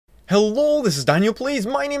Hello, this is DanielPlays.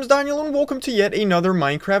 My name is Daniel and welcome to yet another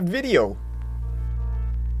Minecraft video.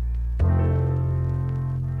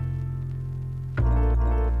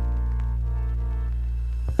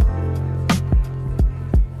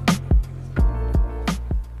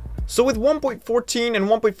 So with 1.14 and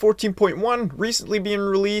 1.14.1 recently being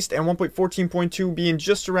released and 1.14.2 being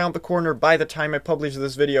just around the corner by the time I publish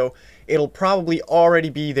this video, it'll probably already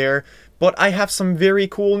be there. But I have some very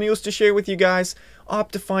cool news to share with you guys.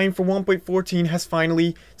 Optifine for 1.14 has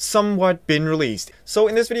finally somewhat been released. So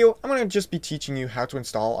in this video, I'm going to just be teaching you how to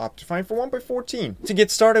install Optifine for 1.14. To get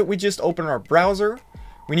started, we just open our browser.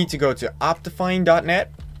 We need to go to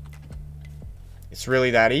optifine.net. It's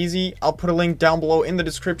really that easy. I'll put a link down below in the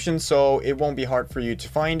description so it won't be hard for you to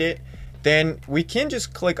find it. Then we can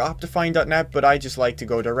just click optifine.net, but I just like to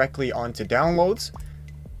go directly onto downloads.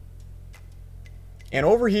 And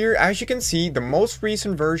over here, as you can see, the most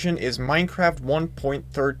recent version is Minecraft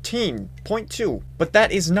 1.13.2. But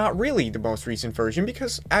that is not really the most recent version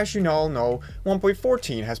because, as you all know,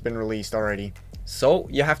 1.14 has been released already. So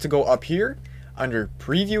you have to go up here under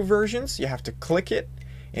preview versions. You have to click it,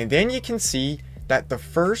 and then you can see that the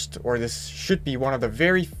first, or this should be one of the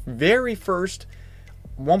very first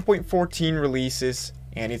 1.14 releases,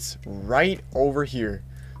 and it's right over here.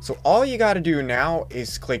 So all you got to do now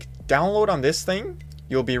is click download on this thing.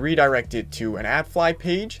 You'll be redirected to an AdFly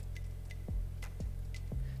page.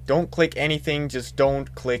 Don't click anything, just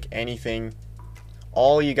don't click anything.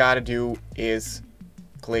 All you got to do is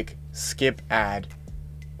click skip ad.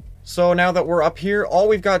 So now that we're up here, all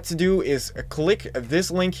we've got to do is click this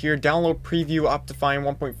link here, download preview Optifine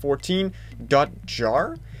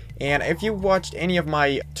 1.14.jar. And if you've watched any of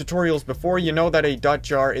my tutorials before, you know that a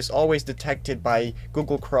 .jar is always detected by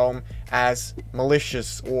Google Chrome as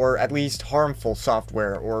malicious or at least harmful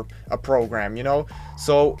software or a program, you know?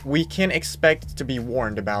 So we can expect to be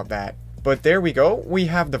warned about that. But there we go, we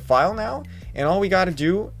have the file now, and all we got to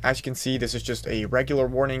do, as you can see, this is just a regular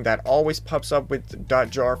warning that always pops up with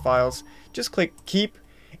 .jar files. Just click keep,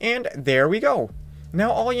 and there we go.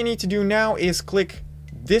 Now all you need to do now is click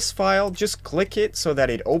this file, just click it so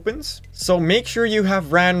that it opens. So make sure you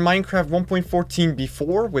have ran Minecraft 1.14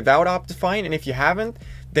 before without Optifine, and if you haven't,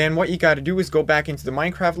 then what you got to do is go back into the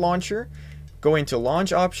Minecraft launcher, go into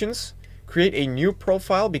launch options, create a new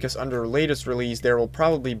profile, because under latest release there will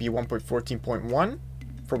probably be 1.14.1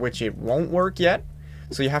 for which it won't work yet.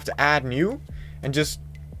 So you have to add new and just,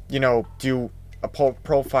 you know, do a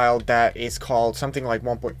profile that is called something like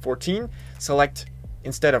 1.14. Select,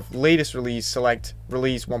 instead of latest release, select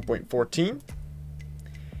release 1.14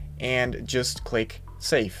 and just click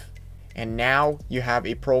save. And now you have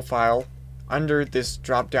a profile under this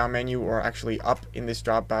drop down menu, or actually up in this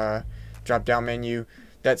drop down menu,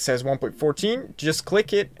 that says 1.14. Just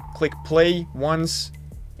click it, click play once,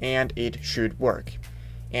 and it should work.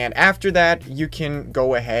 And after that, you can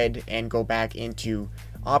go ahead and go back into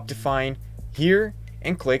Optifine here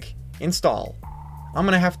and click install. I'm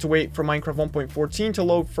gonna have to wait for Minecraft 1.14 to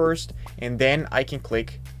load first, and then I can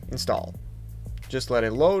click install. Just let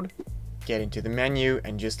it load, get into the menu,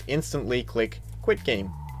 and just instantly click quit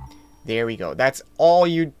game. There we go. That's all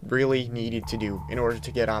you really needed to do in order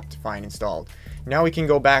to get Optifine installed. Now we can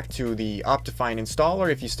go back to the Optifine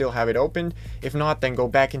installer if you still have it opened. If not, then go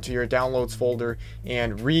back into your downloads folder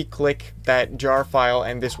and re-click that jar file,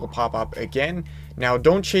 and this will pop up again. Now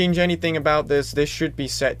don't change anything about this. This should be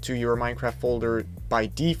set to your Minecraft folder by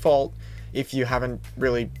default if you haven't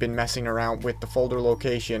really been messing around with the folder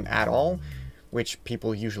location at all, which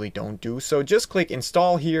people usually don't do. So just click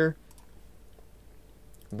install here.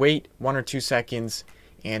 Wait 1 or 2 seconds,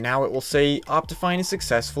 and now it will say Optifine is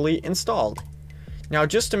successfully installed. Now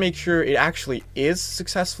just to make sure it actually is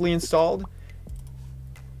successfully installed,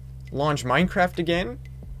 launch Minecraft again,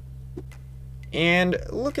 and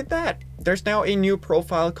look at that. There's now a new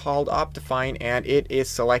profile called Optifine, and it is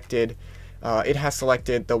selected. It has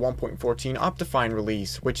selected the 1.14 Optifine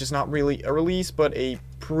release, which is not really a release but a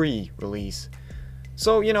pre-release.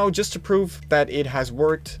 So, you know, just to prove that it has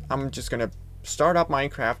worked, I'm just gonna start up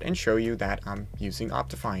Minecraft and show you that I'm using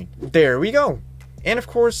Optifine. There we go. And of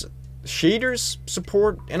course, shaders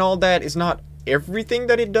support and all that is not everything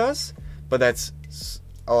that it does, but that's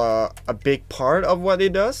a big part of what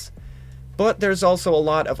it does. But there's also a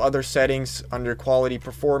lot of other settings under quality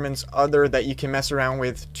performance other that you can mess around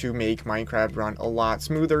with to make Minecraft run a lot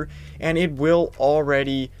smoother, and it will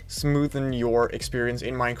already smoothen your experience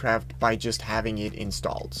in Minecraft by just having it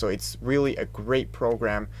installed. So it's really a great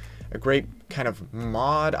program, a great kind of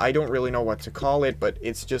mod. I don't really know what to call it, but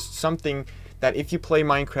it's just something that if you play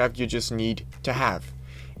Minecraft you just need to have.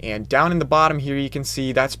 And down in the bottom here you can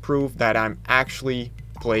see that's proof that I'm actually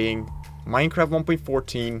playing Minecraft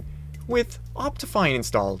 1.14 with Optifine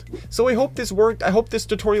installed. So I hope this worked. I hope this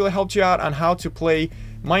tutorial helped you out on how to play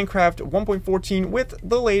Minecraft 1.14 with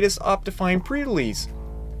the latest Optifine pre-release.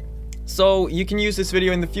 So you can use this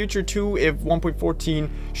video in the future too. If 1.14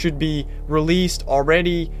 should be released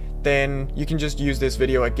already, then you can just use this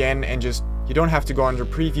video again and you don't have to go under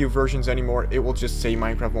preview versions anymore. It will just say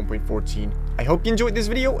Minecraft 1.14. I hope you enjoyed this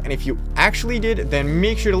video, and if you actually did, then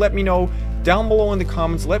make sure to let me know down below in the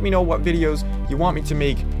comments. Let me know what videos you want me to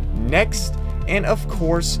make next, and of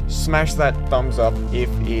course smash that thumbs up if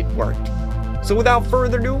it worked. So without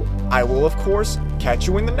further ado, I will of course catch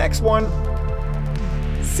you in the next one.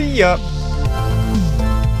 See ya!